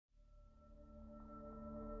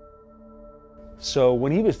So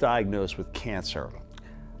when he was diagnosed with cancer,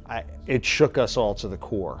 it shook us all to the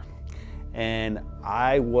core. And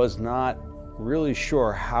I was not really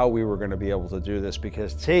sure how we were going to be able to do this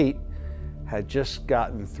because Tate had just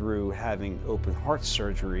gotten through having open heart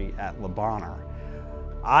surgery at Le Bonheur.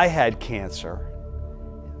 I had cancer.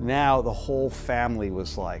 Now the whole family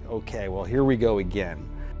was like, okay, well, here we go again.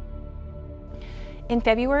 In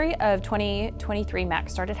February of 2023,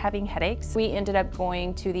 Max started having headaches. We ended up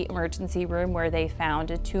going to the emergency room where they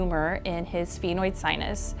found a tumor in his sphenoid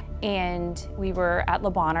sinus. And we were at Le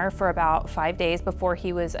Bonheur for about 5 days before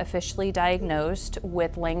he was officially diagnosed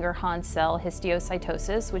with Langerhans cell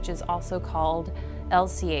histiocytosis, which is also called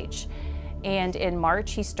LCH. And in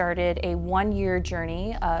March, he started a 1-year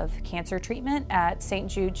journey of cancer treatment at St.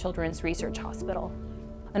 Jude Children's Research Hospital.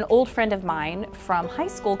 An old friend of mine from high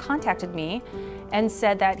school contacted me and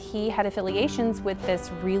said that he had affiliations with this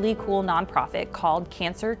really cool nonprofit called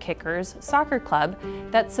Cancer Kickers Soccer Club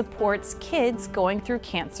that supports kids going through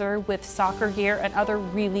cancer with soccer gear and other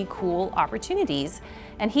really cool opportunities.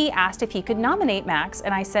 And he asked if he could nominate Max,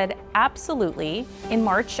 and I said, absolutely. In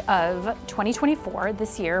March of 2024,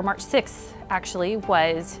 this year, March 6th actually,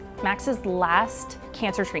 was Max's last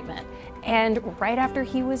cancer treatment. And right after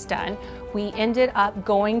he was done, we ended up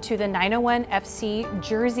going to the 901 FC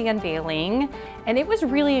jersey unveiling, and it was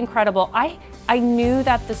really incredible. I knew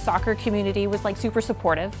that the soccer community was like super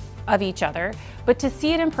supportive of each other, but to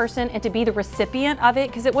see it in person and to be the recipient of it,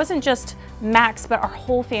 because it wasn't just Max, but our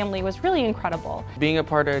whole family, was really incredible. Being a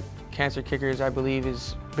part of Cancer Kickers, I believe,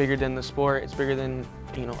 is bigger than the sport. It's bigger than,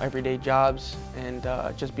 you know, everyday jobs, and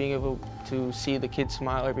just being able to see the kids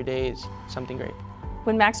smile every day is something great.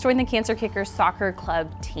 When Max joined the Cancer Kickers Soccer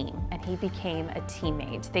Club team and he became a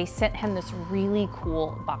teammate, they sent him this really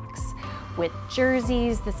cool box with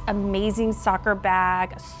jerseys, this amazing soccer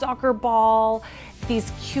bag, a soccer ball,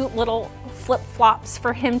 these cute little flip-flops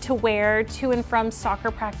for him to wear to and from soccer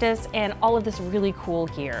practice, and all of this really cool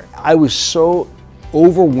gear. I was so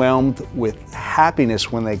overwhelmed with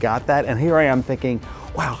happiness when they got that, and here I am thinking,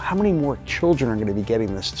 wow, how many more children are going to be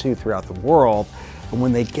getting this too throughout the world? And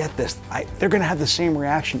when they get this, they're going to have the same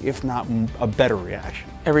reaction, if not a better reaction.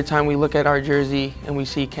 Every time we look at our jersey and we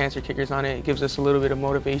see Cancer Kickers on it, it gives us a little bit of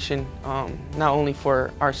motivation, not only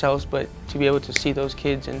for ourselves, but to be able to see those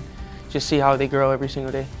kids and just see how they grow every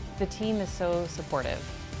single day. The team is so supportive,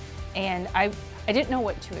 and I didn't know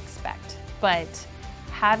what to expect, but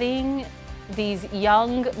having these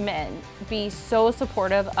young men be so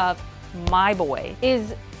supportive of my boy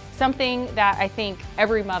is something that I think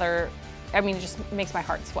every mother, it just makes my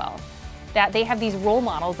heart swell. That they have these role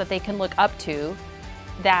models that they can look up to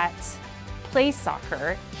that play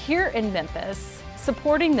soccer here in Memphis,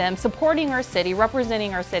 supporting them, supporting our city,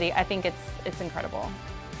 representing our city. I think it's incredible.